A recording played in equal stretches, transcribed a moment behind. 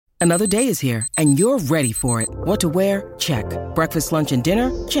Another day is here, and you're ready for it. What to wear? Check. Breakfast, lunch, and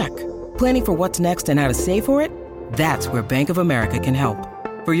dinner? Check. Planning for what's next and how to save for it? That's where Bank of America can help.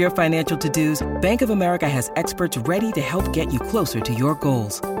 For your financial to-dos, Bank of America has experts ready to help get you closer to your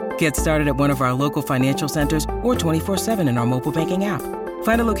goals. Get started at one of our local financial centers or 24/7 in our mobile banking app.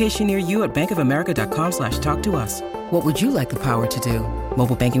 Find a location near you at bankofamerica.com/talktous. What would you like the power to do?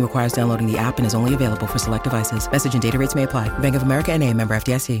 Mobile banking requires downloading the app and is only available for select devices. Message and data rates may apply. Bank of America N.A., member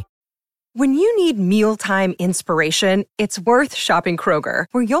FDIC. When you need mealtime inspiration, it's worth shopping Kroger,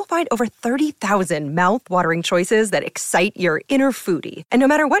 where you'll find over 30,000 mouth-watering choices that excite your inner foodie. And no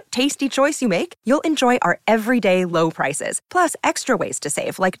matter what tasty choice you make, you'll enjoy our everyday low prices, plus extra ways to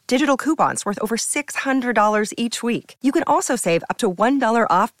save, like digital coupons worth over $600 each week. You can also save up to $1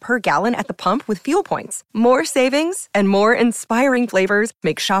 off per gallon at the pump with fuel points. More savings and more inspiring flavors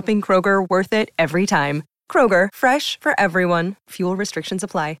make shopping Kroger worth it every time. Kroger, fresh for everyone. Fuel restrictions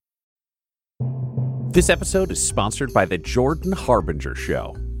apply. This episode is sponsored by the Jordan Harbinger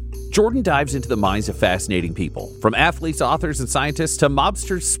Show. Jordan dives into the minds of fascinating people, from athletes, authors, and scientists to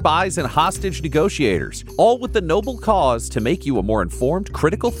mobsters, spies, and hostage negotiators, all with the noble cause to make you a more informed,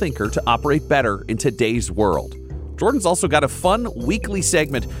 critical thinker to operate better in today's world. Jordan's also got a fun weekly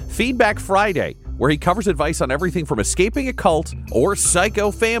segment, Feedback Friday, where he covers advice on everything from escaping a cult or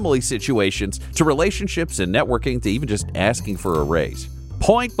psycho family situations to relationships and networking to even just asking for a raise.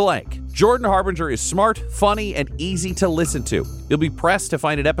 Point blank, Jordan Harbinger is smart, funny, and easy to listen to. You'll be pressed to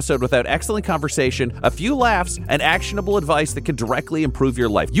find an episode without excellent conversation, a few laughs, and actionable advice that can directly improve your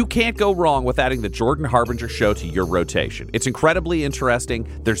life. You can't go wrong with adding the Jordan Harbinger Show to your rotation. It's incredibly interesting.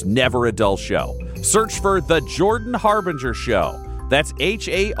 There's never a dull show. Search for The Jordan Harbinger Show. That's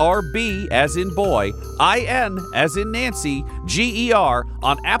H-A-R-B as in boy, I-N as in Nancy, G-E-R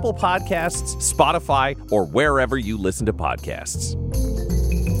on Apple Podcasts, Spotify, or wherever you listen to podcasts.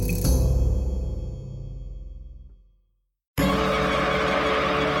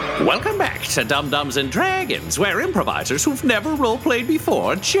 Welcome back to Dum-Dums and Dragons, where improvisers who've never role-played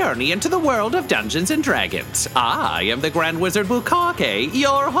before journey into the world of Dungeons and Dragons. I am the Grand Wizard Bukake,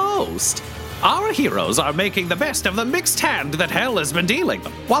 your host. Our heroes are making the best of the mixed hand that hell has been dealing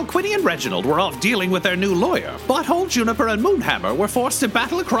them. While Quinny and Reginald were off dealing with their new lawyer, Butthole, Juniper, and Moonhammer were forced to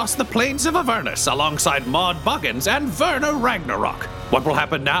battle across the plains of Avernus alongside Maud Buggins and Verna Ragnarok. What will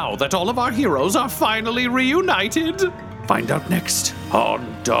happen now that all of our heroes are finally reunited? Find out next on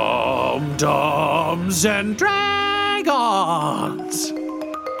Dum-Dums and Dragons.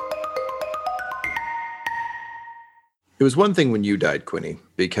 It was one thing when you died, Quinny,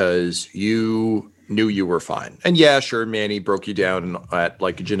 because you knew you were fine. And yeah, sure, Manny broke you down at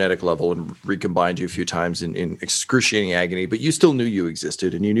like a genetic level and recombined you a few times in excruciating agony, but you still knew you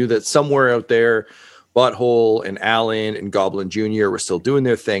existed, and you knew that somewhere out there, Butthole and Alan and Goblin Jr. were still doing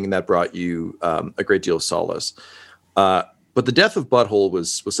their thing, and that brought you a great deal of solace. But the death of Butthole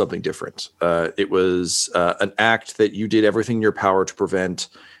was something different. It was an act that you did everything in your power to prevent,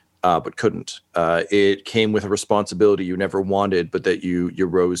 but couldn't. It came with a responsibility you never wanted, but that you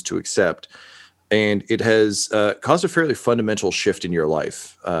rose to accept. And it has caused a fairly fundamental shift in your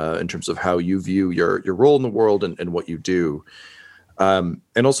life in terms of how you view your role in the world and what you do.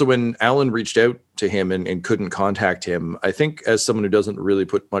 And also when Alan reached out to him and couldn't contact him, I think as someone who doesn't really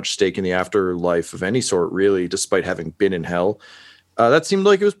put much stake in the afterlife of any sort, really, despite having been in hell, that seemed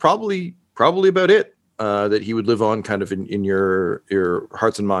like it was probably about it. That he would live on kind of in your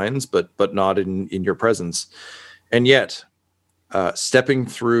hearts and minds, but not in your presence. And yet, stepping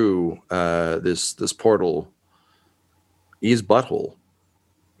through this portal, he's Butthole,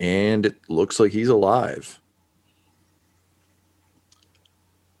 and it looks like he's alive.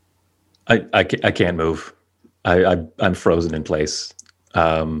 I can't move. I'm frozen in place.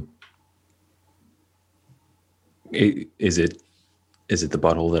 Is it the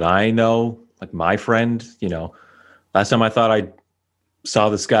Butthole that I know? Like my friend, last time I thought I saw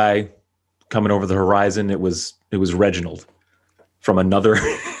this guy coming over the horizon, it was Reginald from another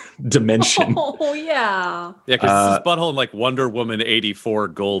dimension. Oh yeah. Yeah, because this is Butthole in like Wonder Woman 84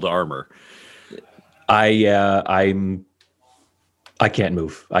 gold armor. I can't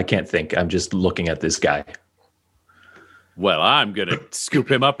move. I can't think. I'm just looking at this guy. Well, I'm gonna scoop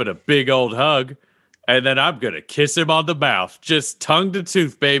him up in a big old hug, and then I'm gonna kiss him on the mouth, just tongue to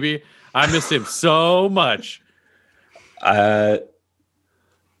tooth, baby. I miss him so much. And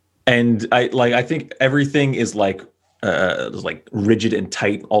I think everything is like rigid and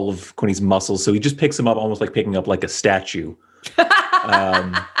tight, all of Quinny's muscles. So he just picks him up almost like picking up like a statue.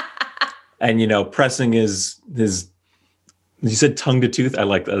 And pressing his You said tongue to tooth. I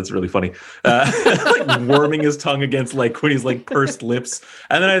like that. That's really funny. Like worming his tongue against like Quinny's like pursed lips,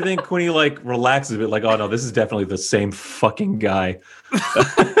 and then I think Quinny like relaxes a bit, like, oh no, this is definitely the same fucking guy.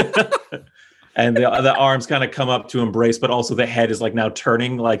 And the arms kind of come up to embrace, but also the head is like now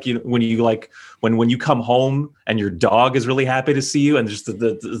turning, like, you know, when you come home and your dog is really happy to see you, and just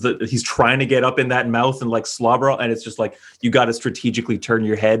he's trying to get up in that mouth and like slobber, and it's just like you got to strategically turn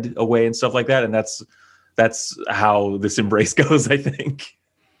your head away and stuff like that, and that's how this embrace goes, I think.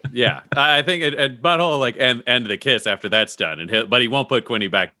 Yeah, I think and Butthole like end the kiss after that's done, but he won't put Quinny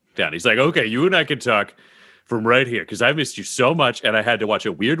back down. He's like, okay, you and I can talk from right here, because I missed you so much, and I had to watch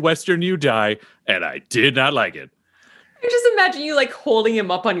a weird Western you die, and I did not like it. I just imagine you like holding him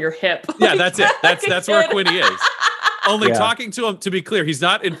up on your hip. Yeah, that's it. That's where Quinny is. Only talking to him, to be clear, he's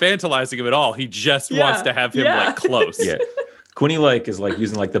not infantilizing him at all. He just wants to have him like close. Yeah. Quinny like is like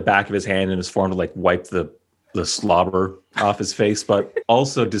using like the back of his hand in his form to like wipe the slobber off his face, but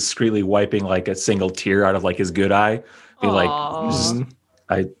also discreetly wiping like a single tear out of like his good eye. Be like,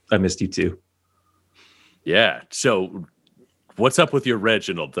 I missed you too. Yeah. So what's up with your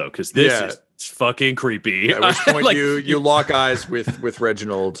Reginald though? Because this is fucking creepy. At which point like, you lock eyes with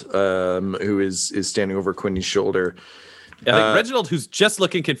Reginald, who is standing over Quinny's shoulder. I think Reginald, who's just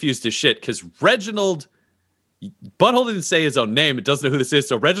looking confused as shit, because Reginald, Butthole didn't say his own name. It doesn't know who this is.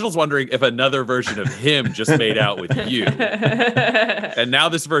 So Reginald's wondering if another version of him just made out with you. And now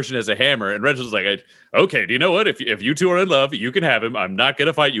this version has a hammer. And Reginald's like, okay, do you know what? If you two are in love, you can have him. I'm not going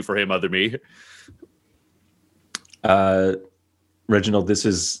to fight you for him, other me. Reginald, this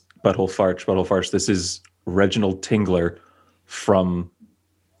is Butthole Farch. This is Reginald Tingler from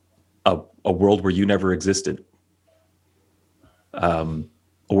a world where you never existed. A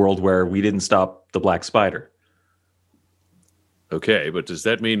world where we didn't stop the Black Spider. Okay, but does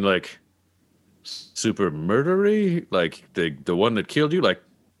that mean like super murdery? Like the one that killed you? Like,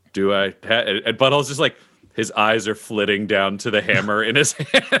 do I and Butthole's just like, his eyes are flitting down to the hammer in his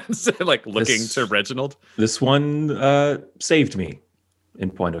hands, like looking to Reginald. This one saved me,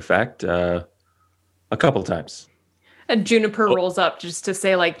 in point of fact, a couple times. And Juniper rolls up just to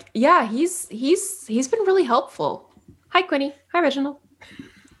say, like, yeah, he's been really helpful. Hi, Quinny. Hi, Reginald.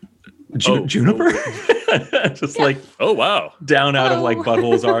 Juniper? Just like, oh wow, down out of like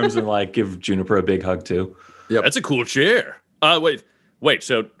Butthole's arms and like give Juniper a big hug too. Yeah, that's a cool chair. Wait.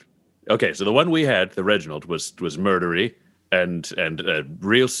 So the one we had, the Reginald, was murdery and a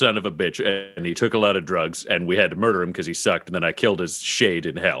real son of a bitch, and he took a lot of drugs, and we had to murder him because he sucked, and then I killed his shade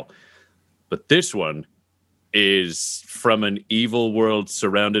in hell. But this one is from an evil world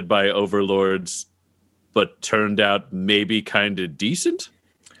surrounded by overlords, but turned out maybe kind of decent.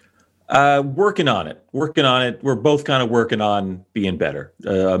 Working on it. We're both kind of working on being better.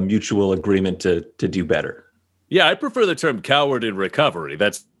 A mutual agreement to do better. Yeah, I prefer the term coward in recovery.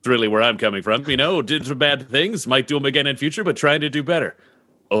 That's really where I'm coming from. You know, did some bad things, might do them again in future, but trying to do better.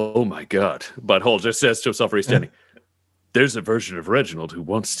 Oh my God. Butthole just says to himself, freestanding, there's a version of Reginald who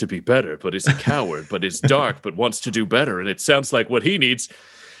wants to be better, but is a coward, but is dark, but wants to do better. And it sounds like what he needs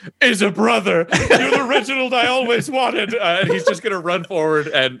is a brother. You're the Reginald I always wanted. And he's just going to run forward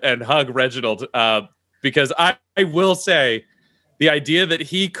and hug Reginald. Because I will say, the idea that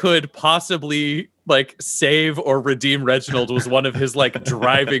he could possibly like save or redeem Reginald was one of his like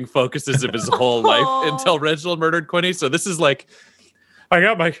driving focuses of his whole life until Reginald murdered Quinny. So this is like, I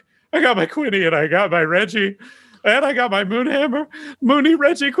got my Quinny, and I got my Reggie, and I got my Moonhammer. Mooney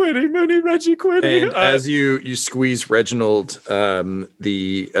Reggie Quinny. And as you squeeze Reginald,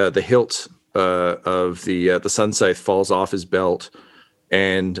 the hilt of the sun scythe falls off his belt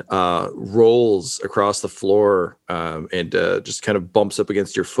and rolls across the floor and just kind of bumps up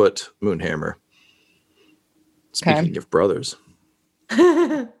against your foot, Moonhammer. Speaking of brothers.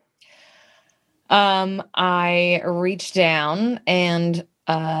 I reach down and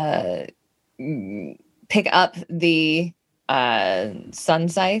pick up the sun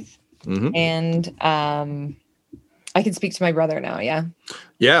scythe, and I can speak to my brother now, yeah?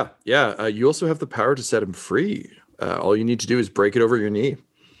 Yeah. You also have the power to set him free. All you need to do is break it over your knee.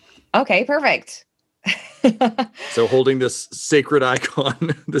 Okay, perfect. So holding this sacred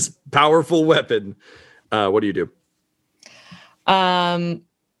icon, this powerful weapon, what do you do?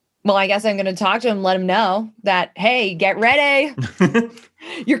 Well, I guess I'm going to talk to him, let him know that, hey, get ready.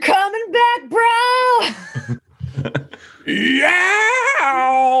 You're coming back, bro.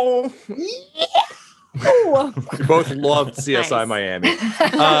 Yeah. You both loved CSI Miami.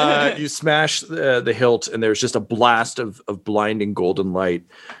 You smash the hilt, and there's just a blast of blinding golden light.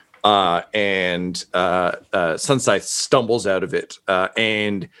 And Sunscythe stumbles out of it.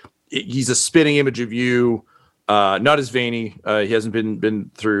 And he's a spitting image of you. not as veiny. He hasn't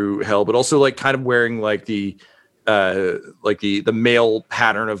been through hell, but also like kind of wearing like the male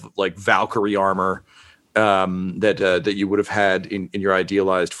pattern of like Valkyrie armor that you would have had in your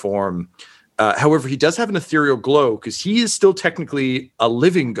idealized form. However, he does have an ethereal glow because he is still technically a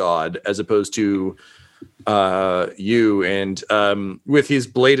living god as opposed to you. And with his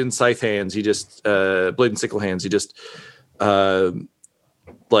blade and scythe hands, he just blade and sickle hands, he just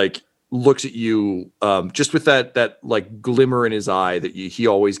like looks at you just with that like glimmer in his eye that he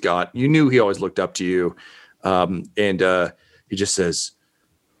always got. You knew he always looked up to you. And he just says,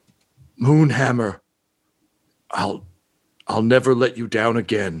 Moonhammer, I'll never let you down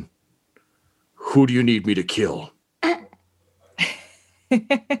again. Who do you need me to kill?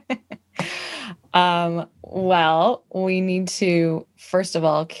 Well, we need to first of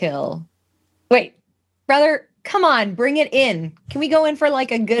all kill. Wait, brother, come on, bring it in. Can we go in for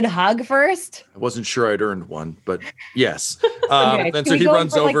like a good hug first? I wasn't sure I'd earned one, but yes. Okay. And so he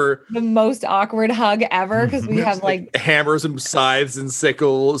runs over. Like, the most awkward hug ever because we have like hammers and scythes and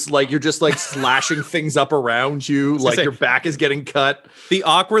sickles. Like you're just like slashing things up around you. Like your back is getting cut. The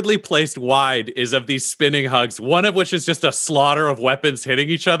awkwardly placed wide is of these spinning hugs, one of which is just a slaughter of weapons hitting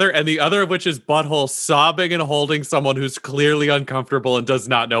each other, and the other of which is Butthole sobbing and holding someone who's clearly uncomfortable and does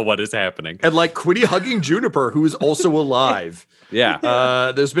not know what is happening. And like Quiddy hugging Juniper, who is also alive.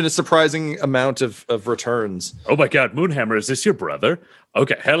 Yeah. There's been a surprising amount of returns. Oh my God, Moonhammer, is this your brother?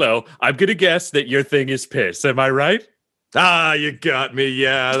 Okay, hello. I'm going to guess that your thing is piss. Am I right? Ah, you got me.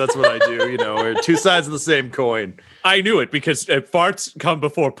 Yeah, that's what I do. You know, we're two sides of the same coin. I knew it because farts come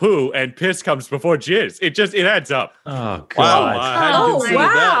before poo and piss comes before jizz. It adds up. Oh God! Wow, I hadn't considered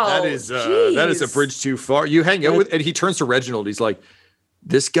wow. that. That is a bridge too far. You hang out with, and he turns to Reginald. He's like,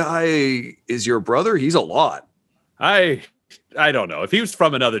 "This guy is your brother. He's a lot." I don't know. If he was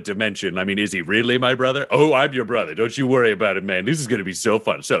from another dimension, I mean, is he really my brother? Oh, I'm your brother. Don't you worry about it, man. This is going to be so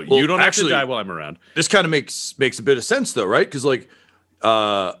fun. So you don't have to die while I'm around. This kind of makes a bit of sense, though, right? Because like,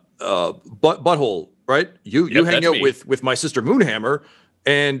 butthole, right? You hang out with my sister Moonhammer,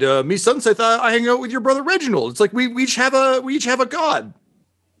 and me Sunset. I hang out with your brother Reginald. It's like we each have a god.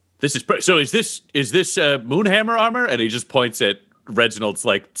 This is so. Is this Moonhammer armor? And he just points at Reginald's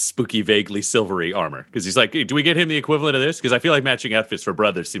like spooky, vaguely silvery armor because he's like, hey, do we get him the equivalent of this? Because I feel like matching outfits for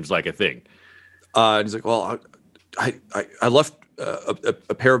brothers seems like a thing. And he's like, well, I left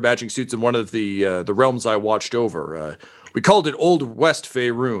a pair of matching suits in one of the realms I watched over. We called it Old West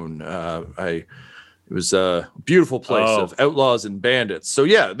Faerun. It was a beautiful place of outlaws and bandits. So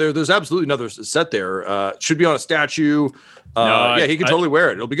yeah, there's absolutely another set there. Should be on a statue. He can totally wear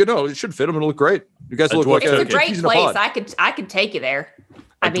it. It'll be good. No, it should fit him. It'll look great. You guys look like it's a great place. I could take you there.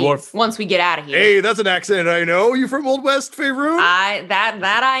 Once we get out of here. Hey, that's an accent I know. You from Old West Faerun?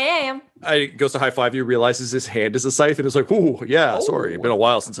 That I am. I goes to high five you, realizes his hand is a scythe, and is like, "Ooh, yeah, sorry, it's been a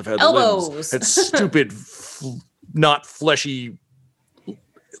while since I've had elbows. The limbs. That stupid, not fleshy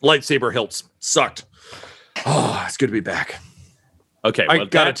lightsaber hilts sucked. Oh, it's good to be back." Okay, I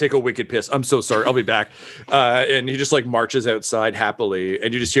gotta take a wicked piss. I'm so sorry. I'll be back. And he just like marches outside happily,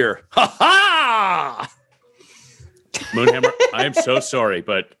 and you just hear, "Ha ha!" Moonhammer, I am so sorry,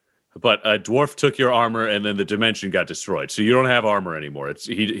 but a dwarf took your armor, and then the dimension got destroyed, so you don't have armor anymore.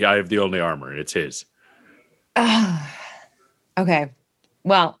 I have the only armor, and it's his. Okay,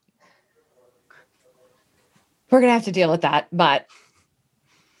 well, we're gonna have to deal with that, but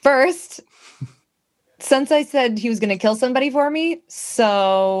first. Sensei said he was going to kill somebody for me,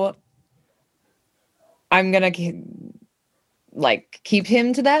 so I'm going to keep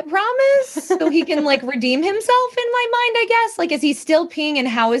him to that promise so he can redeem himself in my mind, I guess. Like, is he still peeing and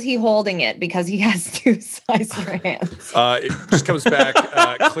how is he holding it? Because he has two sizer hands. It just comes back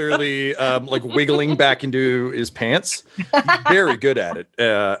clearly wiggling back into his pants. Very good at it.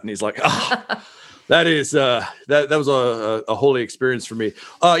 And he's like, that is that was a holy experience for me.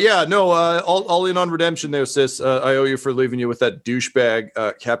 All in on redemption there, sis. I owe you for leaving you with that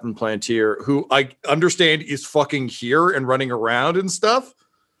douchebag Captain Plantier, who I understand is fucking here and running around and stuff.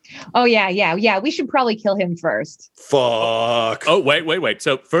 Oh yeah. We should probably kill him first. Fuck. Oh wait.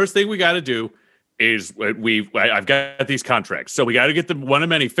 So first thing we got to do is I've got these contracts, so we got to get them one of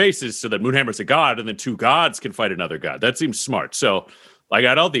many faces so that Moonhammer's a god, and then two gods can fight another god. That seems smart. So I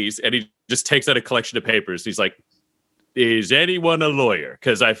got all these, and he just takes out a collection of papers. He's like, is anyone a lawyer?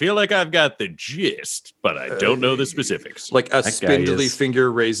 Because I feel like I've got the gist, but I don't know the specifics. Like a spindly finger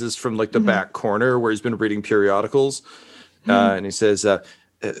raises from the back corner where he's been reading periodicals. And he says,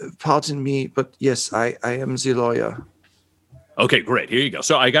 pardon me, but yes, I am the lawyer. Okay, great. Here you go.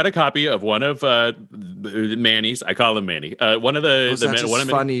 So I got a copy of one of Manny's. I call him Manny. One of the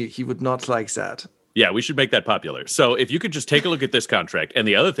funny. He would not like that. Yeah, we should make that popular. So if you could just take a look at this contract and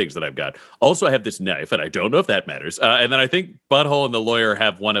the other things that I've got. Also, I have this knife, and I don't know if that matters. And then I think Butthole and the lawyer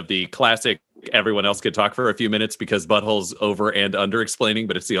have one of the classic everyone else could talk for a few minutes because Butthole's over and under explaining,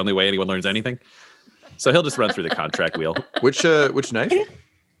 but it's the only way anyone learns anything. So he'll just run through the contract wheel. Which knife?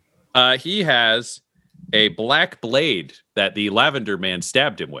 He has a black blade that the Lavender Man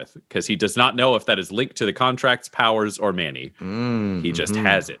stabbed him with because he does not know if that is linked to the contract's powers or Manny. He just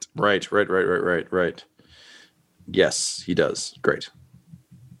has it. Right. Yes, he does. Great.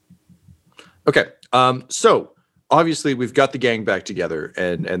 Okay. So obviously we've got the gang back together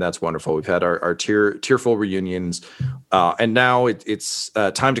and that's wonderful. We've had our tearful reunions. And now it's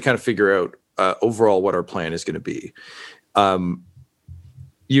time to kind of figure out overall what our plan is going to be.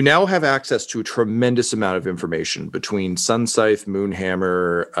 You now have access to a tremendous amount of information between Sunscythe,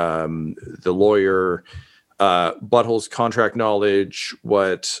 Moonhammer, the lawyer, Butthole's contract knowledge,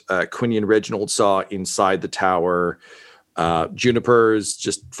 what Quinny and Reginald saw inside the tower. Juniper's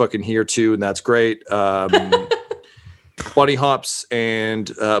just fucking here too, and that's great. Bunny Hops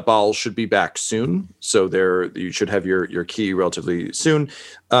and Ball should be back soon, so you should have your key relatively soon.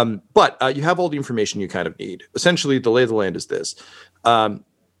 But you have all the information you kind of need. Essentially, the lay of the land is this.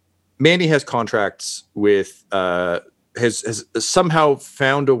 Manny has contracts with, has somehow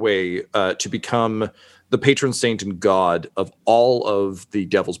found a way to become the patron saint and god of all of the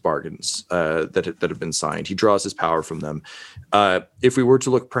devil's bargains that have been signed. He draws his power from them. If we were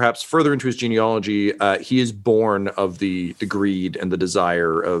to look perhaps further into his genealogy, he is born of the greed and the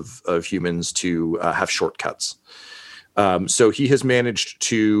desire of humans to have shortcuts. So he has managed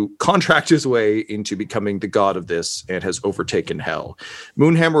to contract his way into becoming the god of this and has overtaken hell.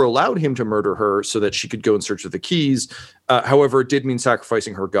 Moonhammer allowed him to murder her so that she could go in search of the keys. However, it did mean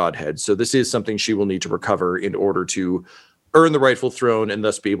sacrificing her godhead. So this is something she will need to recover in order to earn the rightful throne and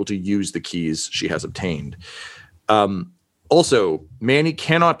thus be able to use the keys she has obtained. Also, Manny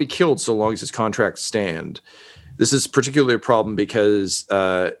cannot be killed so long as his contracts stand. This is particularly a problem because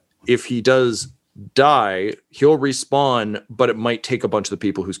if he does die, he'll respawn, but it might take a bunch of the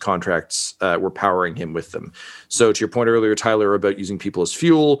people whose contracts were powering him with them. So to your point earlier, Tyler, about using people as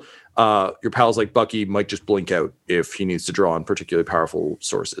fuel, your pals like Bucky might just blink out if he needs to draw on particularly powerful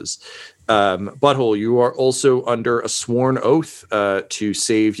sources. Butthole, you are also under a sworn oath to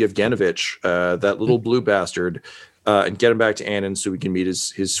save Yevgenovich, that little blue bastard, and get him back to Annan so we can meet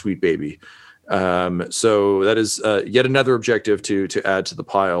his sweet baby. So that is yet another objective to add to the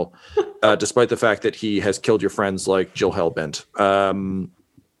pile, despite the fact that he has killed your friends like Jill Hellbent.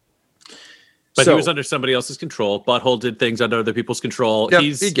 But he was under somebody else's control. Butthole did things under other people's control. Yeah,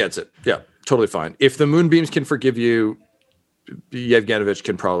 he gets it. Yeah, totally fine. If the Moonbeams can forgive you, Yevgenovich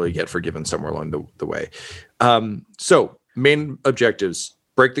can probably get forgiven somewhere along the way. So main objectives: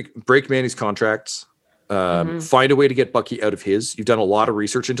 break Manny's contracts. Find a way to get Bucky out of his. You've done a lot of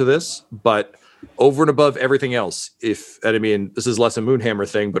research into this, but over and above everything else, this is less a Moonhammer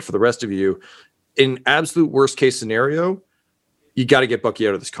thing, but for the rest of you, in absolute worst case scenario, you got to get Bucky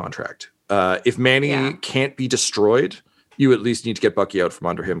out of this contract. If Manny can't be destroyed, you at least need to get Bucky out from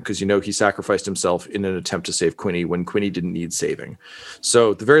under him because he sacrificed himself in an attempt to save Quinny when Quinny didn't need saving.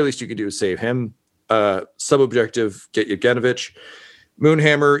 So the very least you could do is save him. Sub-objective, get Yevgenovich.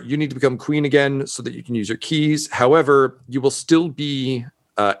 Moonhammer, you need to become queen again so that you can use your keys. However, you will still be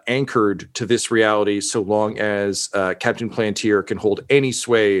anchored to this reality so long as Captain Plantier can hold any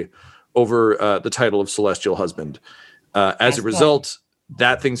sway over the title of Celestial Husband. As a result,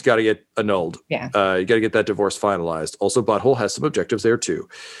 that thing's got to get annulled. Yeah. You got to get that divorce finalized. Also, Butthole has some objectives there too.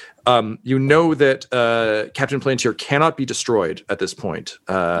 You know that Captain Plantier cannot be destroyed at this point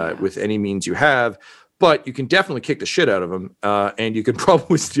with any means you have. But you can definitely kick the shit out of him, and you can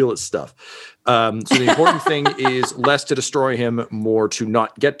probably steal his stuff. So the important thing is less to destroy him, more to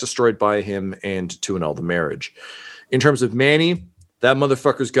not get destroyed by him, and to annul the marriage. In terms of Manny, that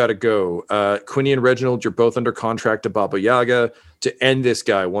motherfucker's got to go. Quinny and Reginald, you're both under contract to Baba Yaga to end this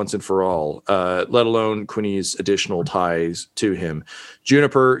guy once and for all, let alone Quinny's additional ties to him.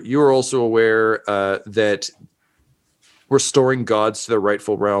 Juniper, you are also aware that restoring gods to their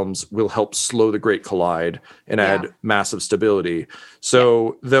rightful realms will help slow the Great Collide and add massive stability.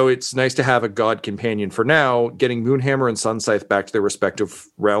 So though it's nice to have a god companion for now, getting Moonhammer and Sunscythe back to their respective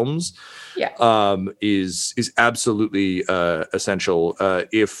realms is absolutely essential.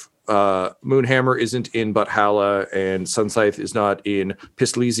 If Moonhammer isn't in Buthala and Sunscythe is not in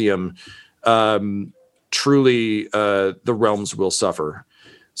Pistelysium, truly the realms will suffer.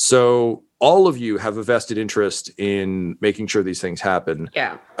 So all of you have a vested interest in making sure these things happen.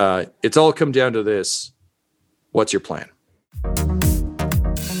 Yeah. It's all come down to this. What's your plan?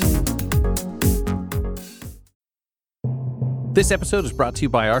 This episode is brought to you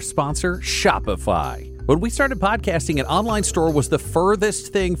by our sponsor, Shopify. When we started podcasting, an online store was the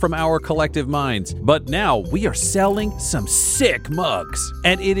furthest thing from our collective minds. But now we are selling some sick mugs.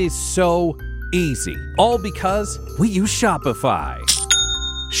 And it is so easy. All because we use Shopify.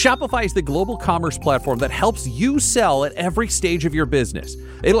 Shopify is the global commerce platform that helps you sell at every stage of your business.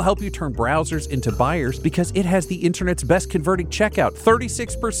 It'll help you turn browsers into buyers because it has the internet's best converting checkout,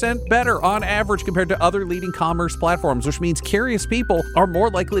 36% better on average compared to other leading commerce platforms, which means curious people are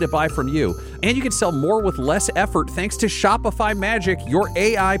more likely to buy from you. And you can sell more with less effort thanks to Shopify Magic, your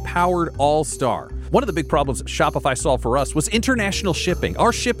AI-powered all-star. One of the big problems Shopify solved for us was international shipping.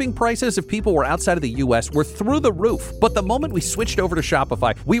 Our shipping prices, if people were outside of the US, were through the roof. But the moment we switched over to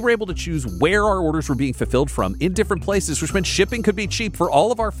Shopify, we were able to choose where our orders were being fulfilled from in different places, which meant shipping could be cheap for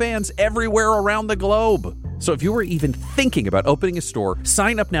all of our fans everywhere around the globe. So if you were even thinking about opening a store,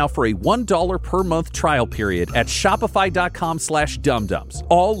 sign up now for a $1 per month trial period at shopify.com/dumdums,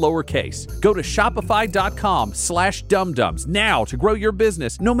 all lowercase. Go to shopify.com/dumdums now to grow your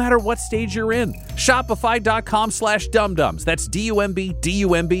business no matter what stage you're in. Shopify.com/dumdums. That's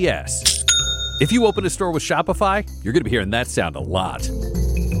DUMBDUMBS. If you open a store with Shopify, you're going to be hearing that sound a lot.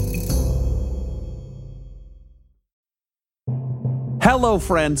 Hello,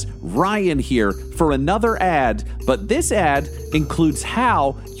 friends. Ryan here for another ad, but this ad includes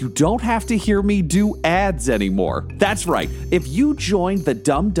how you don't have to hear me do ads anymore. That's right. If you join the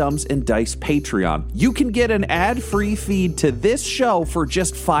Dumb Dumbs and Dice Patreon, you can get an ad-free feed to this show for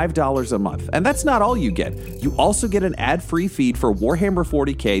just $5 a month. And that's not all you get. You also get an ad-free feed for Warhammer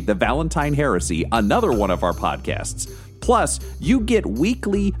 40K, The Valentine Heresy, another one of our podcasts. Plus, you get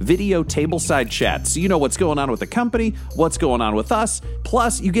weekly video tableside chats, so you know what's going on with the company, what's going on with us.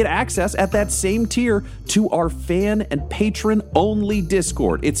 Plus, you get access at that same tier to our fan and patron-only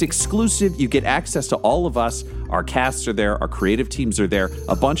Discord. It's exclusive. You get access to all of us. Our casts are there. Our creative teams are there.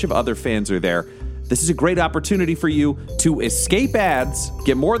 A bunch of other fans are there. This is a great opportunity for you to escape ads,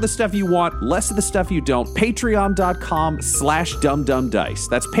 get more of the stuff you want, less of the stuff you don't. Patreon.com/dumdumdice.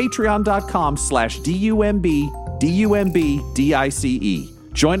 That's patreon.com/DUMBDICE.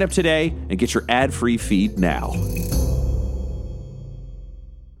 Join up today and get your ad-free feed now.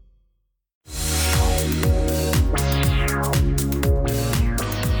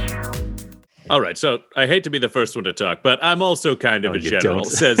 All right, so I hate to be the first one to talk, but I'm also kind of a general,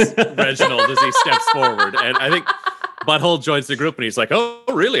 says Reginald as he steps forward. And I think Butthole joins the group and he's like, oh,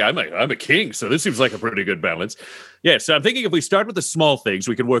 really? I'm a king, so this seems like a pretty good balance. Yeah, so I'm thinking if we start with the small things,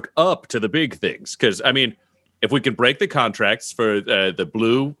 we can work up to the big things. Because, I mean, if we can break the contracts for the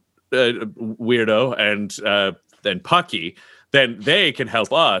blue weirdo and Pucky, then they can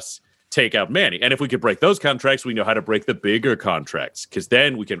help us take out Manny. And if we could break those contracts, we know how to break the bigger contracts. Because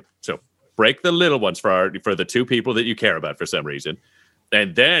then we can... break the little ones for the two people that you care about for some reason.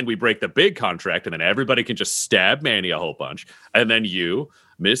 And then we break the big contract, and then everybody can just stab Manny a whole bunch. And then you,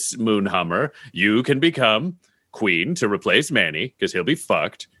 Miss Moonhammer, you can become queen to replace Manny, because he'll be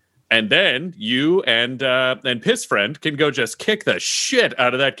fucked. And then you and Piss Friend can go just kick the shit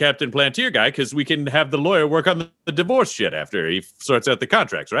out of that Captain Plantier guy, because we can have the lawyer work on the divorce shit after he sorts out the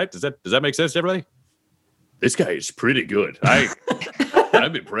contracts, right? Does that make sense to everybody? This guy is pretty good.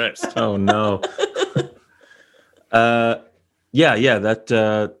 I'm impressed. Oh no. Yeah,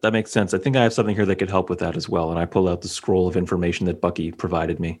 that makes sense. I think I have something here that could help with that as well. And I pull out the scroll of information that Bucky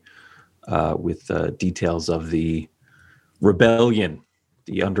provided me with details of the rebellion,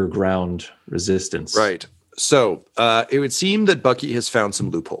 the underground resistance. Right. So it would seem that Bucky has found some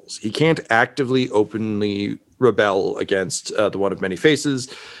loopholes. He can't actively, openly rebel against the One of Many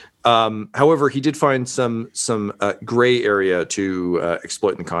Faces. However, he did find some gray area to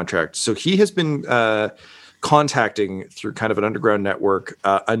exploit in the contract. So he has been contacting through kind of an underground network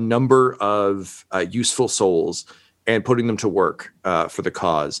a number of useful souls and putting them to work for the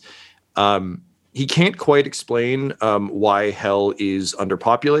cause. He can't quite explain why Hell is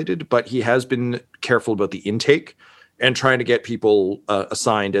underpopulated, but he has been careful about the intake and trying to get people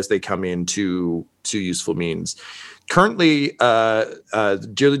assigned as they come in to useful means. Currently,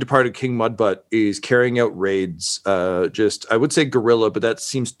 dearly departed King Mudbutt is carrying out raids, I would say guerrilla, but that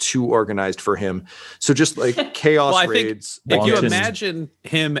seems too organized for him. So just like chaos raids. If you imagine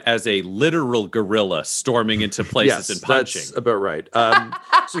him as a literal gorilla storming into places and punching. That's about right.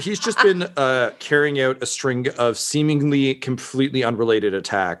 So he's just been carrying out a string of seemingly completely unrelated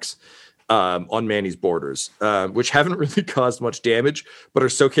attacks on Manny's borders, which haven't really caused much damage, but are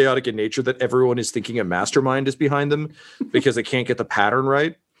so chaotic in nature that everyone is thinking a mastermind is behind them because they can't get the pattern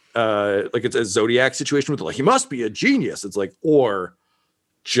right. Like it's a Zodiac situation with like, he must be a genius. It's like, or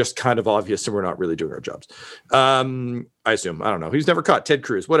just kind of obvious and we're not really doing our jobs. I assume. I don't know. He's never caught. Ted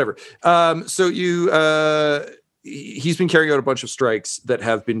Cruz, whatever. He's been carrying out a bunch of strikes that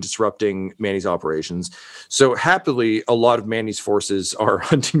have been disrupting Manny's operations. So happily, a lot of Manny's forces are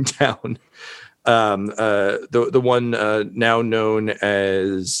hunting down the one now known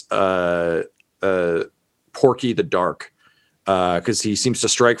as Porky the Dark, because he seems to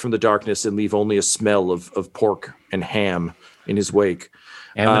strike from the darkness and leave only a smell of pork and ham in his wake.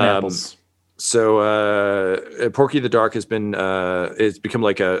 And apples. So Porky the Dark has been it's become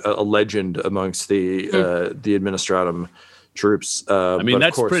like a legend amongst the Administratum troops. I mean,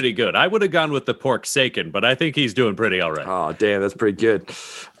 that's pretty good. I would have gone with the pork Saken, but I think he's doing pretty all right. Oh, damn, that's pretty good.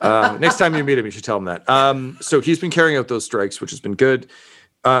 Next time you meet him, you should tell him that. So he's been carrying out those strikes, which has been good.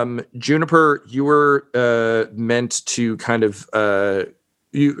 Juniper, you were meant to kind of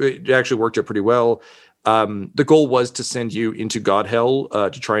it actually worked out pretty well. The goal was to send you into God Hell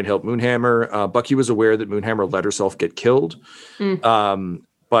to try and help Moonhammer. Bucky was aware that Moonhammer let herself get killed,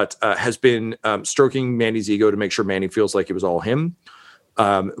 but has been stroking Manny's ego to make sure Manny feels like it was all him.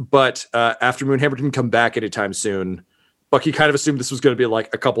 But after Moonhammer didn't come back anytime soon, Bucky kind of assumed this was going to be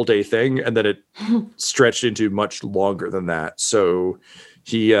like a couple-day thing, and then it stretched into much longer than that. So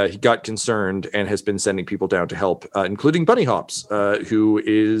he got concerned and has been sending people down to help, including Bunny Hops, who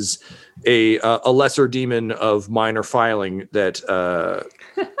is a lesser demon of minor filing that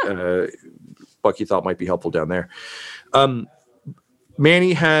Bucky thought might be helpful down there.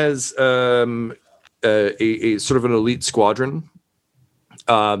 Manny has a sort of an elite squadron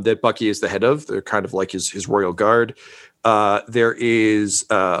that Bucky is the head of. They're kind of like his royal guard. There is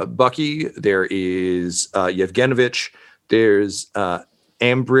Bucky. There is Yevgenovich. There's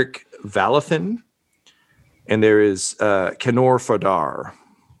Ambric Valathan, and there is Kenor Fadar.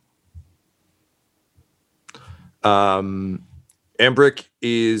 Ambric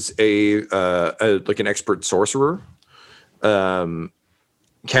is like an expert sorcerer. Canon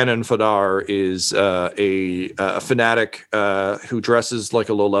Fadar is a fanatic who dresses like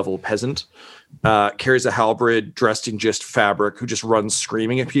a low-level peasant, carries a halberd dressed in just fabric, who just runs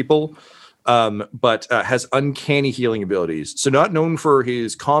screaming at people. But has uncanny healing abilities. So not known for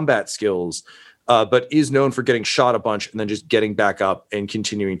his combat skills, but is known for getting shot a bunch and then just getting back up and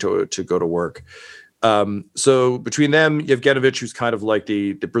continuing to go to work. So between them, Yevgenovich, who's kind of like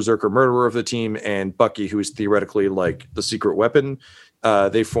the berserker murderer of the team, and Bucky, who is theoretically like the secret weapon,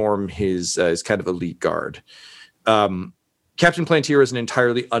 they form his kind of elite guard. Captain Plantier is an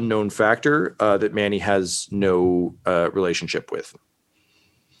entirely unknown factor that Manny has no relationship with.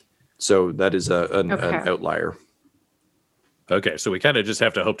 So that is an outlier. Okay, so we kind of just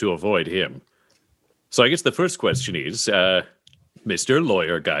have to hope to avoid him. So I guess the first question is, Mr.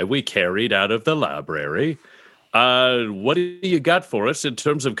 Lawyer Guy, we carried out of the library. What do you got for us in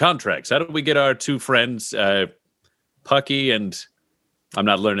terms of contracts? How do we get our two friends, Pucky and I'm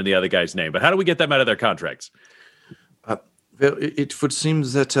not learning the other guy's name, but how do we get them out of their contracts? Well, it would seem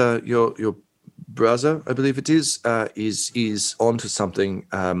that your brother, I believe it is onto something.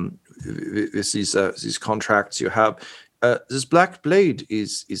 With these contracts you have, this Black Blade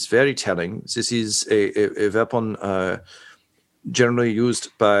is very telling. This is a weapon generally used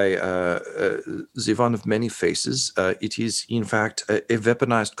by the One of Many Faces. It is in fact a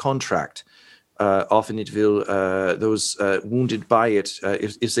weaponized contract. Often it will those wounded by it,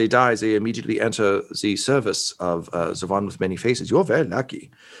 if they die, they immediately enter the service of the One with Many Faces. You're very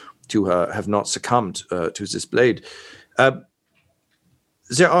lucky to have not succumbed to this blade.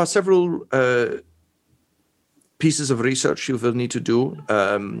 There are several pieces of research you will need to do.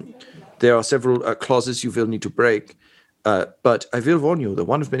 There are several clauses you will need to break. But I will warn you, the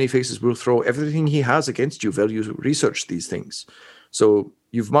One of Many Faces will throw everything he has against you while you research these things. So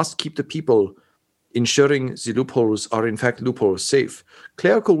you must keep the people ensuring the loopholes are in fact loopholes safe.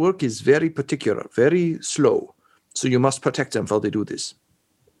 Clerical work is very particular, very slow. So you must protect them while they do this.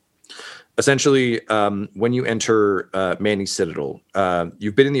 Essentially, when you enter Manny's Citadel,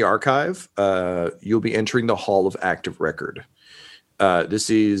 you've been in the archive. You'll be entering the Hall of Active Record. This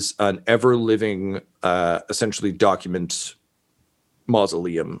is an ever-living, essentially, document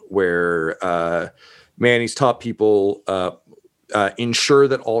mausoleum where Manny's top people ensure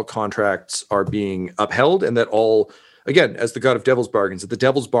that all contracts are being upheld and that all, again, as the god of devil's bargains, that the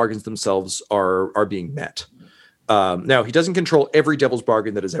devil's bargains themselves are being met. Now, he doesn't control every devil's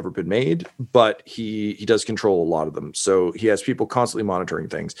bargain that has ever been made, but he does control a lot of them. So he has people constantly monitoring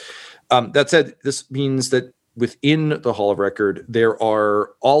things. That said, this means that within the Hall of Record, there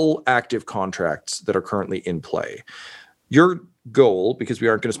are all active contracts that are currently in play. Your goal, because we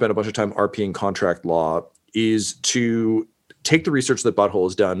aren't going to spend a bunch of time RPing contract law, is to take the research that Butthole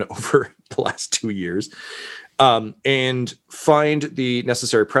has done over the last 2 years, and find the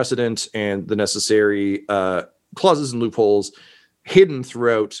necessary precedent and the necessary clauses and loopholes hidden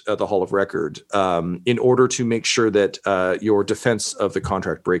throughout the Hall of Record in order to make sure that your defense of the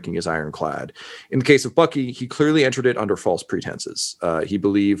contract breaking is ironclad. In the case of Bucky, he clearly entered it under false pretenses. He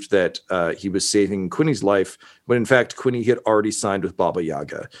believed that he was saving Quinny's life, when in fact Quinny had already signed with Baba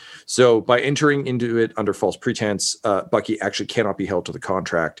Yaga. So by entering into it under false pretense, Bucky actually cannot be held to the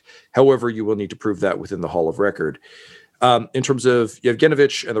contract. However, you will need to prove that within the Hall of Record. In terms of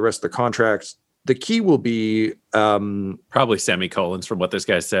Yevgenovich and the rest of the contract, the key will be probably semicolons from what this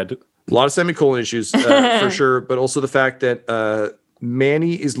guy said. A lot of semicolon issues for sure, but also the fact that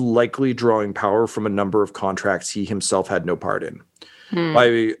Manny is likely drawing power from a number of contracts he himself had no part in.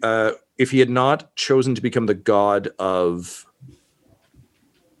 If he had not chosen to become the god of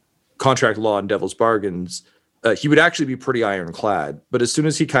contract law and devil's bargains, he would actually be pretty ironclad. But as soon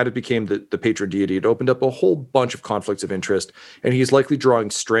as he kind of became the patron deity, it opened up a whole bunch of conflicts of interest, and he's likely drawing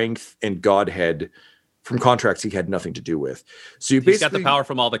strength and godhead from contracts he had nothing to do with. So he's got the power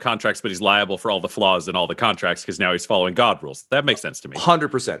from all the contracts, but he's liable for all the flaws in all the contracts because now he's following God rules. That makes sense to me.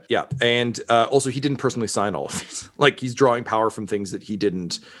 100%, yeah. And also, he didn't personally sign all of these. Like, he's drawing power from things that he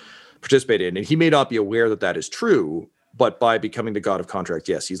didn't participate in, and he may not be aware that that is true, but by becoming the god of contract,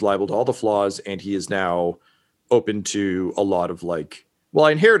 yes, he's liable to all the flaws, and he is now open to a lot of like, well,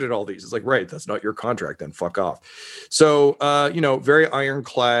 I inherited all these. It's like, right, that's not your contract, then fuck off. So, very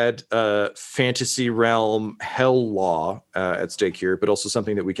ironclad fantasy realm hell law at stake here, but also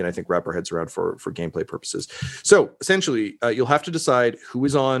something that we can, I think, wrap our heads around for gameplay purposes. So essentially, you'll have to decide who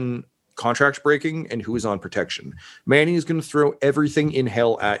is on contract breaking and who is on protection. Manny is going to throw everything in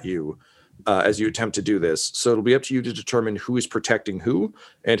hell at you as you attempt to do this. So it'll be up to you to determine who is protecting who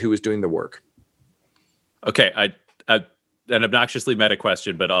and who is doing the work. Okay, an obnoxiously meta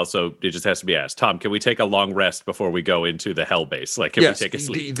question, but also it just has to be asked. Tom, can we take a long rest before we go into the hell base? Like, can we take a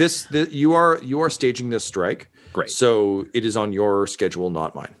sleep? You are staging this strike. Great. So it is on your schedule,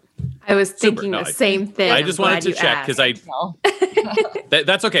 not mine. I was thinking the same thing. I just wanted to check because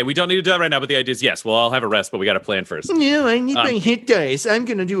that's okay. We don't need to do that right now, but the idea is yes, we'll all have a rest, but we got to plan first. No, I need my hit dice. I'm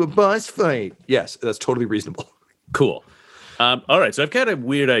going to do a boss fight. Yes, that's totally reasonable. Cool. All right, so I've got a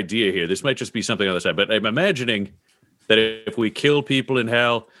weird idea here. This might just be something on the side, but I'm imagining that if we kill people in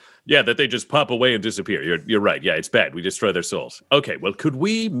hell, that they just pop away and disappear. You're right. Yeah, it's bad. We destroy their souls. Okay, well, could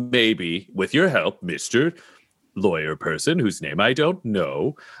we maybe, with your help, Mr. Lawyer person, whose name I don't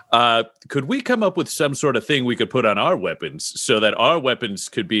know, could we come up with some sort of thing we could put on our weapons so that our weapons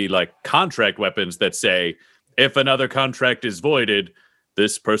could be like contract weapons that say, if another contract is voided,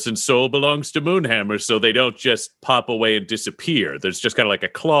 this person's soul belongs to Moonhammer, so they don't just pop away and disappear. There's just kind of like a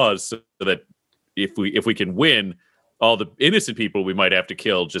clause so that if we can win, all the innocent people we might have to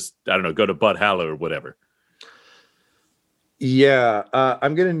kill, just, I don't know, go to Bud Hallow or whatever. Yeah,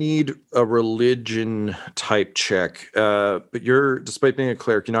 I'm going to need a religion type check. But despite being a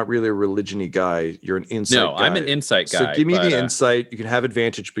cleric, you're not really a religion-y guy. You're an insight guy. No, I'm an insight guy. So give me the insight. You can have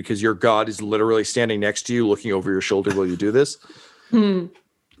advantage because your god is literally standing next to you, looking over your shoulder while you do this.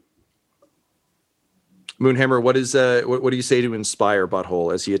 Moonhammer, what do you say to inspire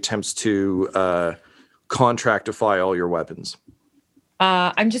Butthole as he attempts to contractify all your weapons?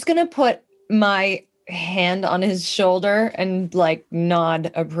 I'm just gonna put my hand on his shoulder and like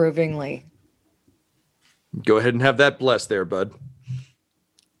nod approvingly. Go ahead and have that blessed there, bud.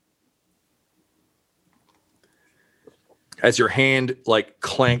 As your hand like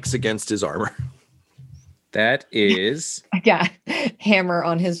clanks against his armor. That is hammer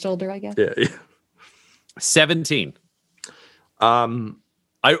on his shoulder, I guess. Yeah. 17.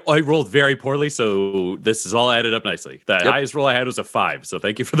 I rolled very poorly, so this is all added up nicely. The highest roll I had was a 5, so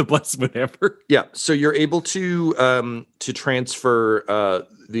thank you for the blessing, Amber. Yeah, so you're able to transfer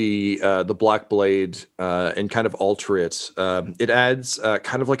the black blade and kind of alter it. It adds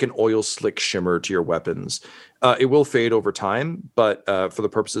kind of like an oil slick shimmer to your weapons. It will fade over time, but for the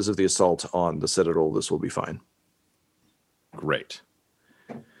purposes of the assault on the Citadel, this will be fine. Great.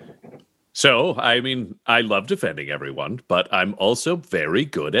 So, I mean, I love defending everyone, but I'm also very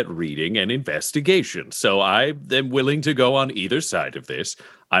good at reading and investigation. So I am willing to go on either side of this.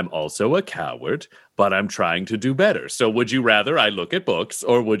 I'm also a coward, but I'm trying to do better. So would you rather I look at books,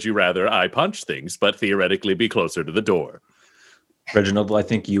 or would you rather I punch things, but theoretically be closer to the door? Reginald, I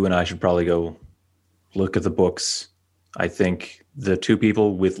think you and I should probably go look at the books. I think the two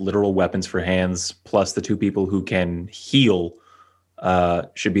people with literal weapons for hands, plus the two people who can heal,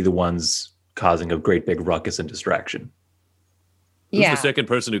 should be the ones causing a great big ruckus and distraction. Who's the second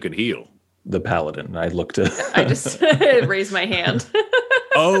person who can heal? the paladin. I look to. I just raise my hand.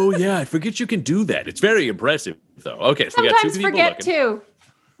 Oh yeah, I forget you can do that. It's very impressive, though. Okay, so we got two Sometimes people forget looking. too.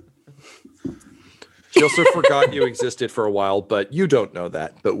 She also forgot you existed for a while, but you don't know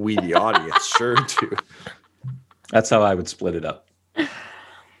that. But we, the audience, sure do. That's how I would split it up.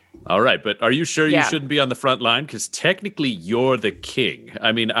 All right, but are you sure you Yeah. shouldn't be on the front line? Because technically, you're the king.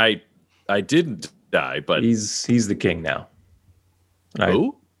 I mean, I didn't die, but He's the king now.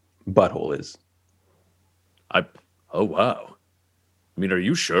 who? Butthole is. Oh wow. I mean, are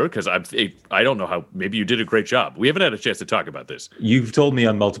you sure? Because I don't know how. Maybe you did a great job. We haven't had a chance to talk about this. You've told me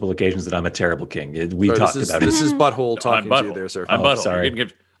on multiple occasions that I'm a terrible king. We Sorry, talked this is, about this it. is Butthole I'm talking to you Butthole. there, sir. I'm Oh, Butthole.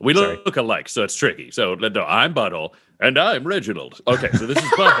 sorry. We Sorry. look alike, so it's tricky. So no, I'm Butthole, and I'm Reginald. Okay, so this is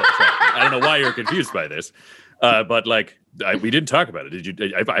Butthole talking. I don't know why you're confused by this, but like we didn't talk about it. Did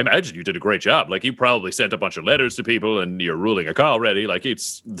you? I imagine you did a great job. Like you probably sent a bunch of letters to people, and you're ruling a call already. Like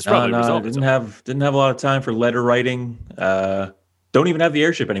it's probably No, resolved. didn't have a lot of time for letter writing. Don't even have the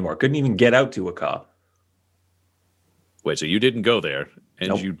airship anymore. Couldn't even get out to Aka. Wait, so you didn't go there, and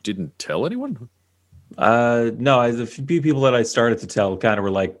Nope. you didn't tell anyone? No, a few people that I started to tell kind of were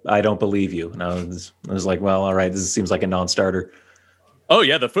like, "I don't believe you," and I was like, "Well, all right, this seems like a non-starter." Oh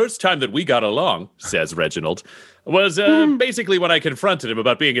yeah, the first time that we got along, says Reginald, was basically when I confronted him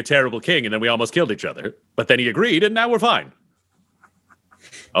about being a terrible king, and then we almost killed each other. But then he agreed, and now we're fine.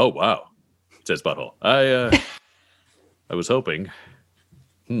 Oh wow, says Butthole. I was hoping.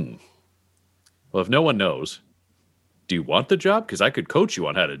 Well, if no one knows, do you want the job? Because I could coach you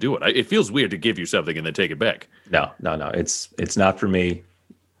on how to do it. It feels weird to give you something and then take it back. No. It's not for me.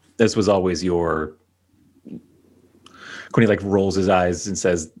 This was always your. When he like rolls his eyes and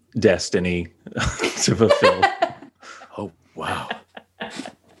says destiny to fulfill. Oh wow.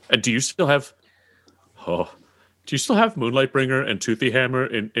 And do you still have Moonlight Bringer and Toothy Hammer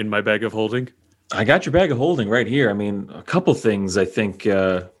in my bag of holding? I got your bag of holding right here. I mean, a couple things I think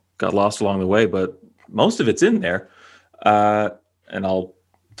got lost along the way, but most of it's in there. And I'll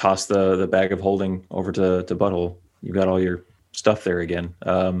toss the bag of holding over to Butthole. You got all your stuff there again.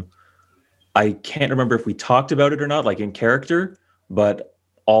 I can't remember if we talked about it or not, like in character, but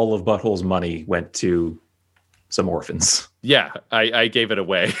all of Butthole's money went to some orphans. Yeah, I gave it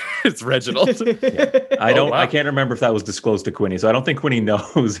away. It's Reginald. I don't. wow. I can't remember if that was disclosed to Quinny, so I don't think Quinny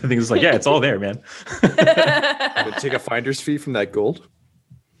knows. I think it's like, yeah, it's all there, man. I'm gonna take a finder's fee from that gold.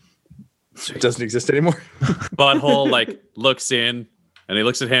 It doesn't exist anymore. Butthole like looks in and he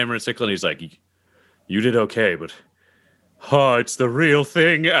looks at Hammer and Sickle and he's like, "You did okay, but it's the real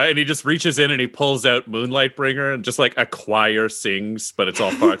thing." And he just reaches in and he pulls out Moonlight Bringer and just like a choir sings, but it's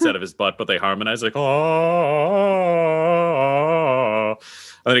all parts out of his butt, but they harmonize like, oh.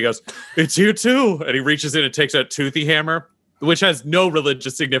 And then he goes, "It's you too." And he reaches in and takes out Toothy Hammer, which has no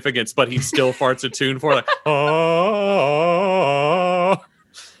religious significance, but he still farts a tune for it, like, oh.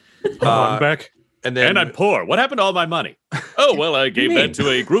 I'm back. And then I'm poor. What happened to all my money? Oh, well, I gave that to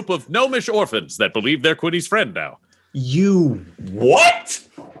a group of gnomish orphans that believe they're Quinny's friend now. You what?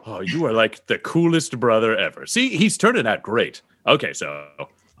 Oh, you are like the coolest brother ever. See, he's turning out great. Okay, so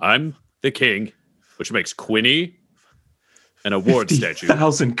I'm the king, which makes Quinny an award statue.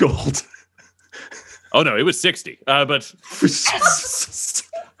 50,000 gold. Oh, no, it was 60. But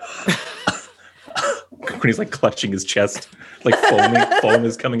Quinny's like clutching his chest, like foam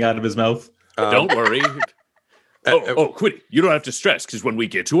is coming out of his mouth. don't worry. Quinny, you don't have to stress, because when we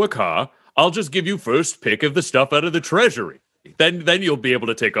get to a car, I'll just give you first pick of the stuff out of the treasury. Then you'll be able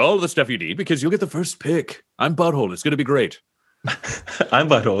to take all of the stuff you need because you'll get the first pick. I'm Butthole. It's going to be great. I'm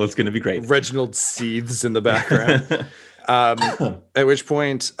Butthole. It's going to be great. Reginald seethes in the background. At which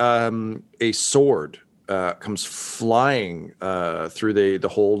point, a sword comes flying through the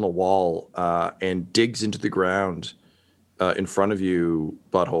hole in the wall and digs into the ground in front of you,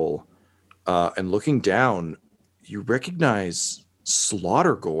 Butthole. And looking down, you recognize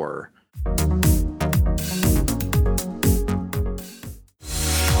Slaughtergore.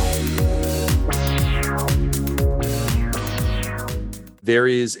 There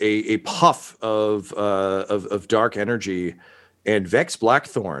is a puff of dark energy, and Vex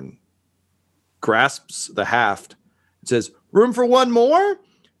Blackthorn grasps the haft and says, "Room for one more?"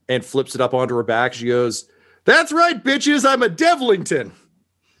 and flips it up onto her back. She goes, "That's right, bitches, I'm a Devlington."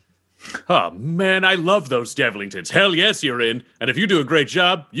 Oh, man, I love those Devlingtons. Hell yes, you're in. And if you do a great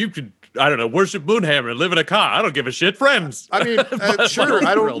job, you could, I don't know, worship Moonhammer and live in a car. I don't give a shit. Friends. I mean, sure,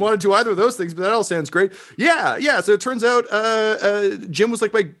 I don't want to do either of those things, but that all sounds great. Yeah. So it turns out Jim was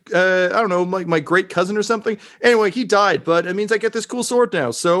like my, I don't know, my great cousin or something. Anyway, he died, but it means I get this cool sword now.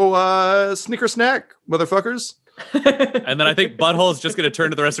 So snicker snack, motherfuckers. And then I think Butthole is just going to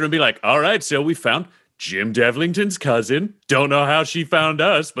turn to the rest of them and be like, all right, so we found Jim Devlington's cousin. Don't know how she found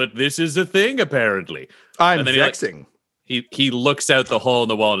us, but this is a thing, apparently. I'm And then vexing. He looks out the hole in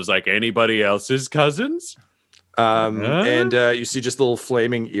the wall and is like, anybody else's cousins? And you see just little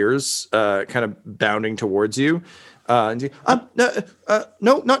flaming ears kind of bounding towards you. And no,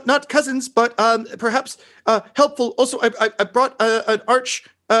 not cousins, but perhaps helpful. Also, I brought an arch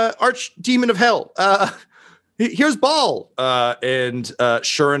demon of hell. Here's Ball. And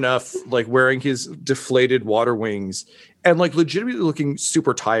sure enough, like wearing his deflated water wings and like legitimately looking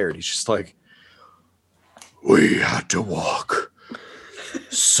super tired. He's just like, we had to walk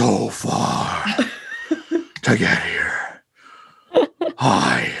so far to get here.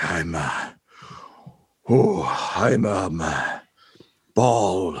 Hi, I'm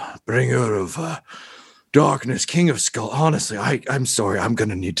Ball, bringer of darkness, king of skull. Honestly, I'm sorry. I'm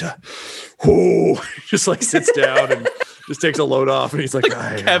gonna need to. Just like sits down and just takes a load off, and he's like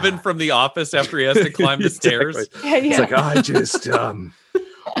Kevin from The Office after he has to climb the stairs. Exactly. He's like,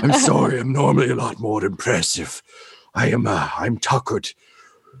 I'm sorry. I'm normally a lot more impressive. I'm tuckered.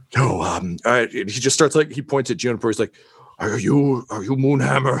 No, he just starts like he points at Juniper. He's like, Are you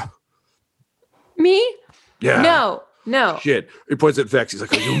Moonhammer? Me? Yeah. No. Shit. He points at Vex. He's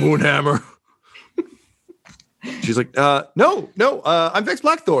like, Are you Moonhammer? She's like, no, I'm Vex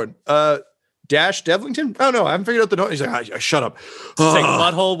Blackthorn. Dash Devlington? Oh no, I haven't figured out the note. He's like, shut up. Like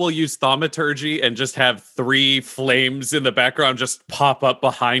Butthole will use thaumaturgy and just have 3 flames in the background just pop up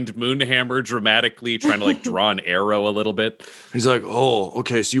behind Moonhammer dramatically, trying to like draw an arrow a little bit. He's like, oh,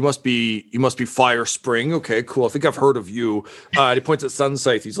 okay, so you must be Fire Spring. Okay, cool. I think I've heard of you. And he points at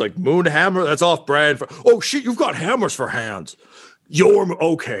Sunscythe. He's like, Moonhammer? That's off brand. Oh shit, you've got hammers for hands. You're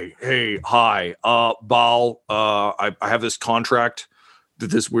okay. Hey, hi. Bal, I have this contract that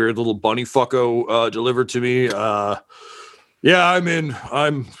this weird little bunny fucko delivered to me. Yeah, I'm in.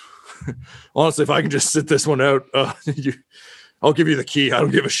 I'm honestly, if I can just sit this one out, I'll give you the key. I don't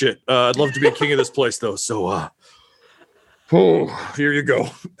give a shit. I'd love to be king of this place though. So here you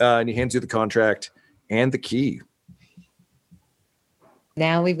go. And he hands you the contract and the key.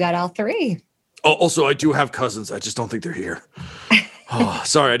 Now we've got all 3. Oh, also, I do have cousins. I just don't think they're here. Oh,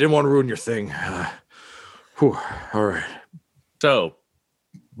 sorry, I didn't want to ruin your thing. All right. So,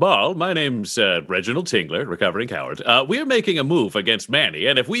 Ball, my name's Reginald Tingler, recovering coward. We're making a move against Manny,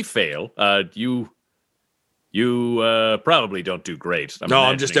 and if we fail, you probably don't do great.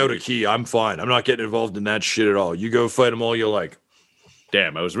 I'm just out of key. I'm fine. I'm not getting involved in that shit at all. You go fight them all you like.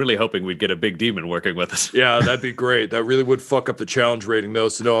 Damn, I was really hoping we'd get a big demon working with us. Yeah, that'd be great. That really would fuck up the challenge rating, though.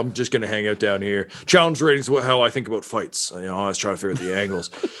 So no, I'm just gonna hang out down here. Challenge rating's how I think about fights. I always try to figure out the angles.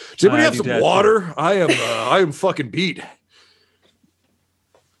 Does anybody have some water? I am fucking beat.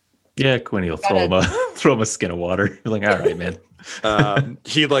 Yeah, Quinny will throw him a skin of water. You're like, all right, man.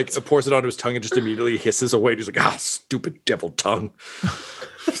 He like pours it onto his tongue and just immediately hisses away. He's like, stupid devil tongue.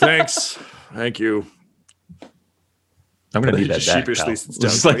 Thank you. I'm gonna need that back. Sheepishly sits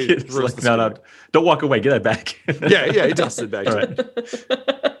down. It's like, no, don't walk away. Get that back. yeah, he tosses it back.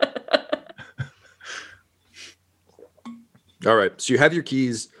 All right. So you have your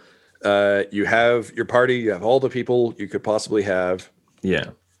keys. You have your party. You have all the people you could possibly have. Yeah.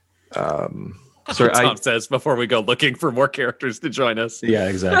 Sorry, Tom says before we go looking for more characters to join us. Yeah,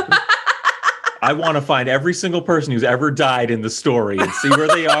 exactly. I want to find every single person who's ever died in the story and see where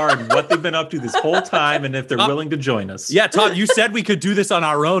they are and what they've been up to this whole time and if they're willing to join us. Yeah, Tom, you said we could do this on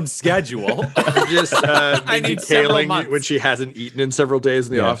our own schedule. Just I need several months. When she hasn't eaten in several days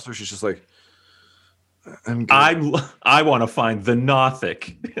in the office, where she's just like, I want to find the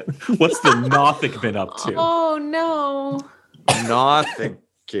Nothic. What's the Nothic been up to? Oh, no. Nothing.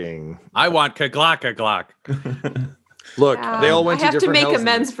 I want Kaglock. Look, they all went to different I have to make hells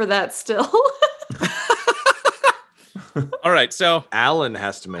amends for that still. All right, so Alan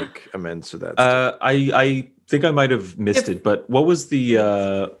has to make amends for that. I think I might have missed it, but what was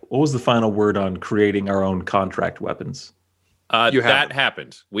the final word on creating our own contract weapons? That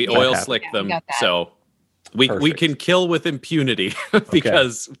happened. We oil slicked them, so we can kill with impunity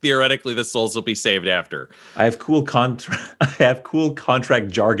because theoretically the souls will be saved after. I have cool contract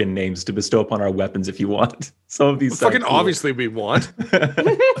jargon names to bestow upon our weapons if you want. Some of these fucking cool. Obviously we want.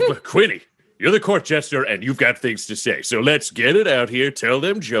 Quinny, you're the court jester and you've got things to say. So let's get it out here, tell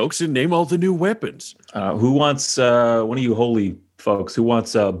them jokes, and name all the new weapons. Who wants one of you holy folks? Who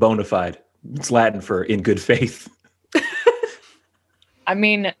wants bona fide? It's Latin for in good faith. I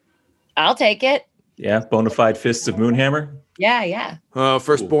mean, I'll take it. Yeah, bona fide fists of Moonhammer. Yeah.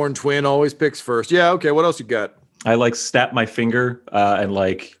 Firstborn twin always picks first. Yeah, okay. What else you got? I like snap my finger and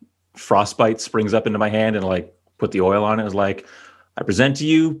like frostbite springs up into my hand and like put the oil on it. It was like, I present to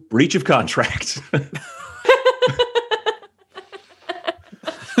you breach of contract.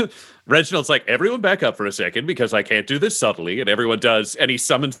 Reginald's like, everyone back up for a second because I can't do this subtly. And everyone does. And he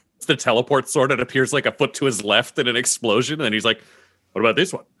summons the teleport sword and appears like a foot to his left in an explosion. And he's like, what about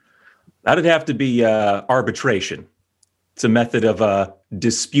this one? That'd have to be arbitration. It's a method of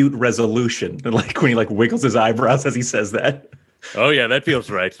dispute resolution. And like when he like wiggles his eyebrows as he says that. Oh, yeah, that feels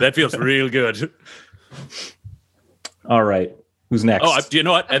right. That feels real good. All right. Who's next? Oh, do you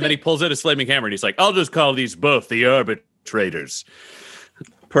know what? And then he pulls out a flaming hammer and he's like, I'll just call these both the arbitrators.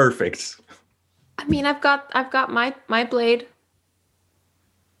 Perfect. I mean, I've got my blade.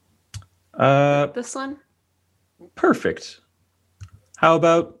 This one. Perfect. How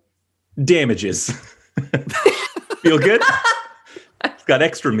about damages? Feel good? It's got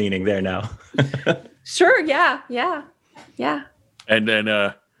extra meaning there now. Sure. Yeah. And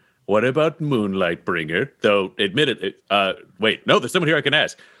then, what about Moonlight Bringer? Though, admittedly, wait, no, there's someone here I can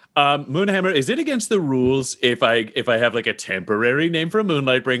ask. Moonhammer, is it against the rules if I have like a temporary name for a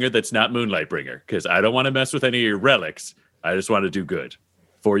Moonlight Bringer that's not Moonlight Bringer? Because I don't want to mess with any of your relics. I just want to do good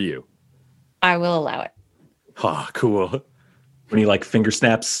for you. I will allow it. Oh, cool. When he like finger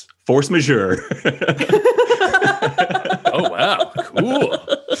snaps force majeure. Oh, wow. Cool.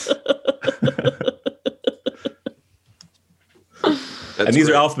 And these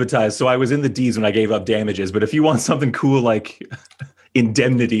are alphabetized, so I was in the D's when I gave up damages. But if you want something cool like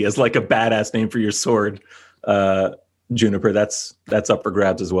indemnity as like a badass name for your sword, Juniper, that's up for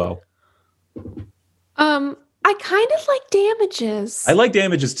grabs as well. I kind of like damages. I like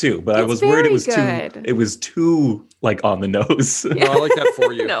damages too, but I was worried it was too like on the nose. Yeah. No, I like that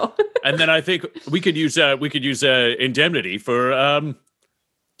for you. No. And then I think we could use indemnity for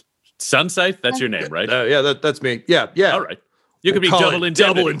Sunsight. That's your name, right? Yeah, that's me. Yeah. All right. You could be double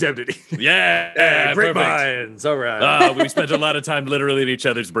indemnity. Yeah, great perfect. minds. All right. We spent a lot of time literally in each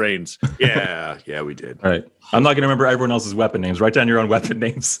other's brains. Yeah, we did. All right. I'm not going to remember everyone else's weapon names. Write down your own weapon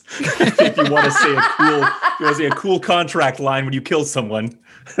names. If you want to say a cool contract line when you kill someone,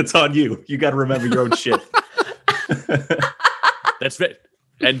 it's on you. You got to remember your own shit. That's it.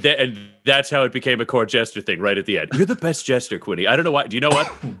 And that's how it became a court jester thing right at the end. You're the best jester, Quinny. I don't know why. Do you know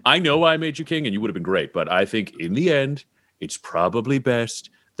what? I know why I made you king and you would have been great, but I think in the end, it's probably best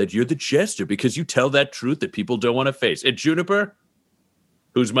that you're the jester because you tell that truth that people don't want to face. And Juniper,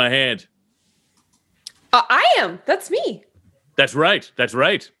 who's my hand? I am. That's me. That's right.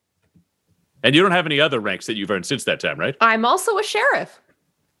 And you don't have any other ranks that you've earned since that time, right? I'm also a sheriff.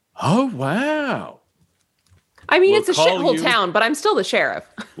 Oh, wow. I mean, it's a shithole town, but I'm still the sheriff.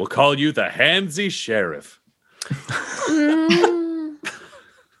 We'll call you the Handsy Sheriff.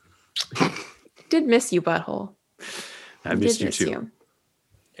 Did miss you, butthole. I missed you too.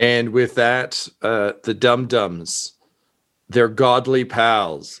 And with that, the Dum-Dums, their godly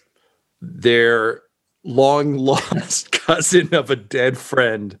pals, their long-lost cousin of a dead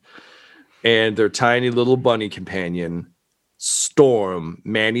friend, and their tiny little bunny companion, storm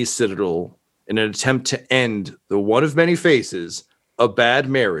Manny's Citadel in an attempt to end the one of many faces, a bad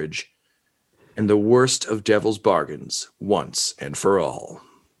marriage, and the worst of devil's bargains once and for all.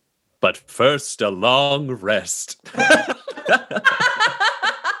 But first, a long rest.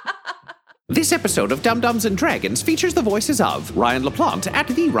 This episode of Dum-Dums and Dragons features the voices of Ryan LaPlante at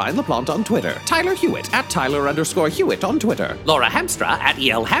the Ryan LaPlante on Twitter, Tyler Hewitt at Tyler_Hewitt on Twitter, Laura Hamstra at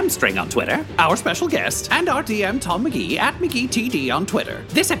EL Hamstring on Twitter, our special guest, and our DM Tom McGee at McGeeTD on Twitter.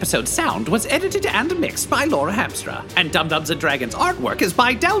 This episode's sound was edited and mixed by Laura Hamstra, and Dum-Dums and Dragons artwork is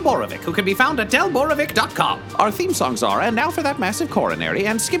by Del Borovic, who can be found at delborovic.com. Our theme songs are And Now for That Massive Coronary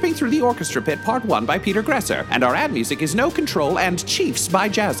and Skipping Through the Orchestra Pit Part 1 by Peter Gresser, and our ad music is No Control and Chiefs by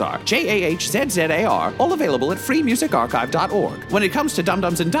Jazzar, JAHZZAR, all available at freemusicarchive.org. When it comes to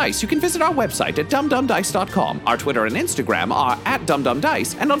Dum-Dums and Dice, you can visit our website at dumdumdice.com. Our Twitter and Instagram are at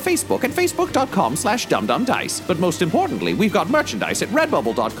dumdumdice, and on Facebook at facebook.com/dumdumdice. But most importantly, we've got merchandise at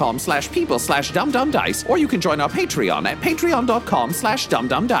redbubble.com/people/dumdumdice, or you can join our Patreon at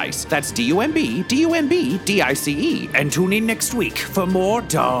patreon.com/dumdumdice. That's DUMBDUMBDICE. And tune in next week for more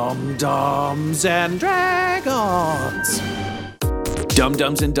Dum-Dums and Dragons.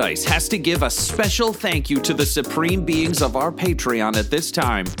 Dum-Dums and Dice has to give a special thank you to the supreme beings of our Patreon at this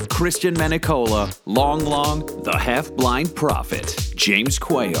time: Christian Menicola, Long, the Half-Blind Prophet, James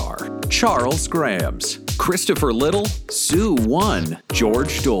Cuellar, Charles Grams, Christopher Little, Sue One,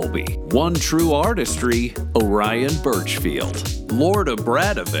 George Dolby, One True Artistry, Orion Birchfield, Lord of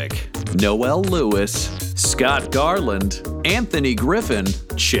Bradovic, Noel Lewis, Scott Garland, Anthony Griffin,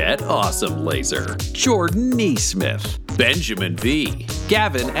 Chet Awesome Laser, Jordan Neesmith, Benjamin V,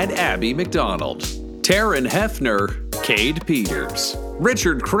 Gavin and Abby McDonald, Taryn Hefner, Cade Peters.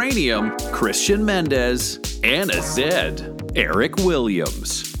 Richard Cranium, Christian Mendez. Anna Zed, Eric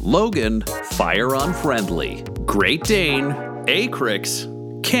Williams. Logan, Fire Unfriendly. Great Dane, Acrix,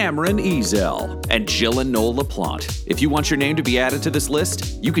 Cameron Ezel, and Jill and Noel LaPlante. If you want your name to be added to this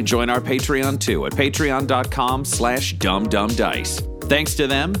list, you can join our Patreon too at patreon.com/dumdumdice. Thanks to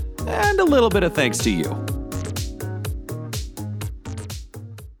them, and a little bit of thanks to you.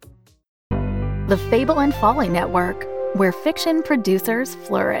 The Fable and Folly Network, where fiction producers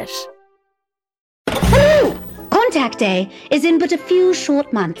flourish. Hello! Contact Day is in but a few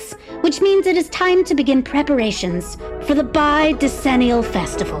short months, which means it is time to begin preparations for the Bidecennial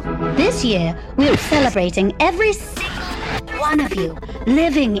Festival. This year, we are celebrating every single one of you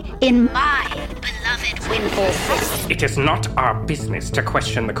living in my beloved Windfall City. It is not our business to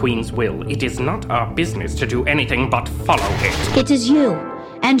question the Queen's will. It is not our business to do anything but follow it. It is you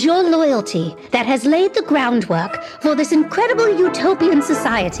and your loyalty that has laid the groundwork for this incredible utopian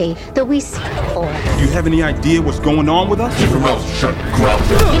society that we seek for. Do you have any idea what's going on with us? Keep your mouth shut,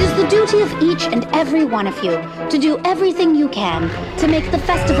 Grounder. It is the duty of each and every one of you to do everything you can to make the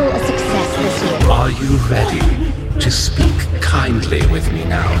festival a success this year. Are you ready to speak kindly with me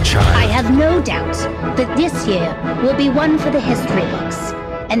now, child? I have no doubt that this year will be one for the history books,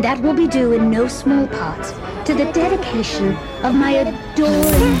 and that will be due in no small part to the dedication of my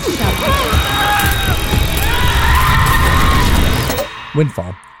adoring subjects.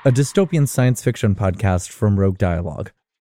 Windfall, a dystopian science fiction podcast from Rogue Dialogue.